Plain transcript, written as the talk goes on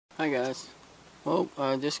Hi guys. Well,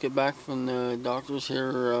 I just got back from the doctor's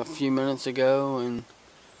here a few minutes ago, and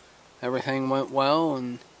everything went well.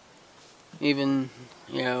 And even,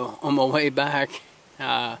 on my way back,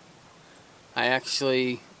 I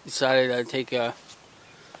actually decided I'd take a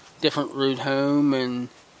different route home and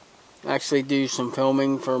actually do some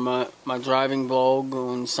filming for my driving blog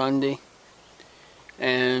on Sunday.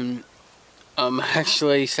 And I'm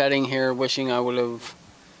actually sitting here wishing I would have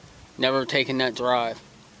never taken that drive.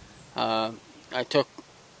 I took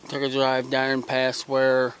a drive down past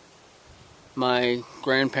where my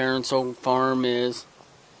grandparents' old farm is,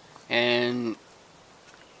 and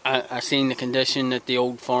I seen the condition that the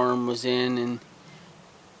old farm was in, and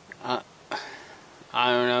I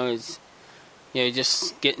don't know, it's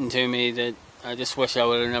just getting to me that I just wish I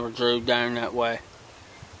would have never drove down that way.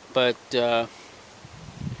 But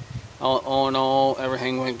all in all,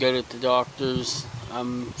 everything went good at the doctor's.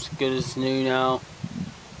 I'm as good as new now,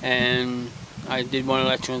 and I did want to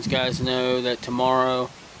let you guys know that tomorrow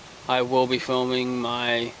I will be filming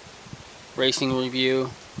my racing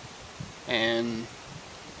review, and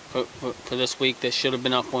for this week this should have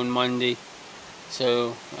been up on Monday.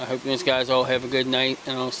 So I hope you guys all have a good night,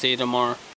 and I'll see you tomorrow.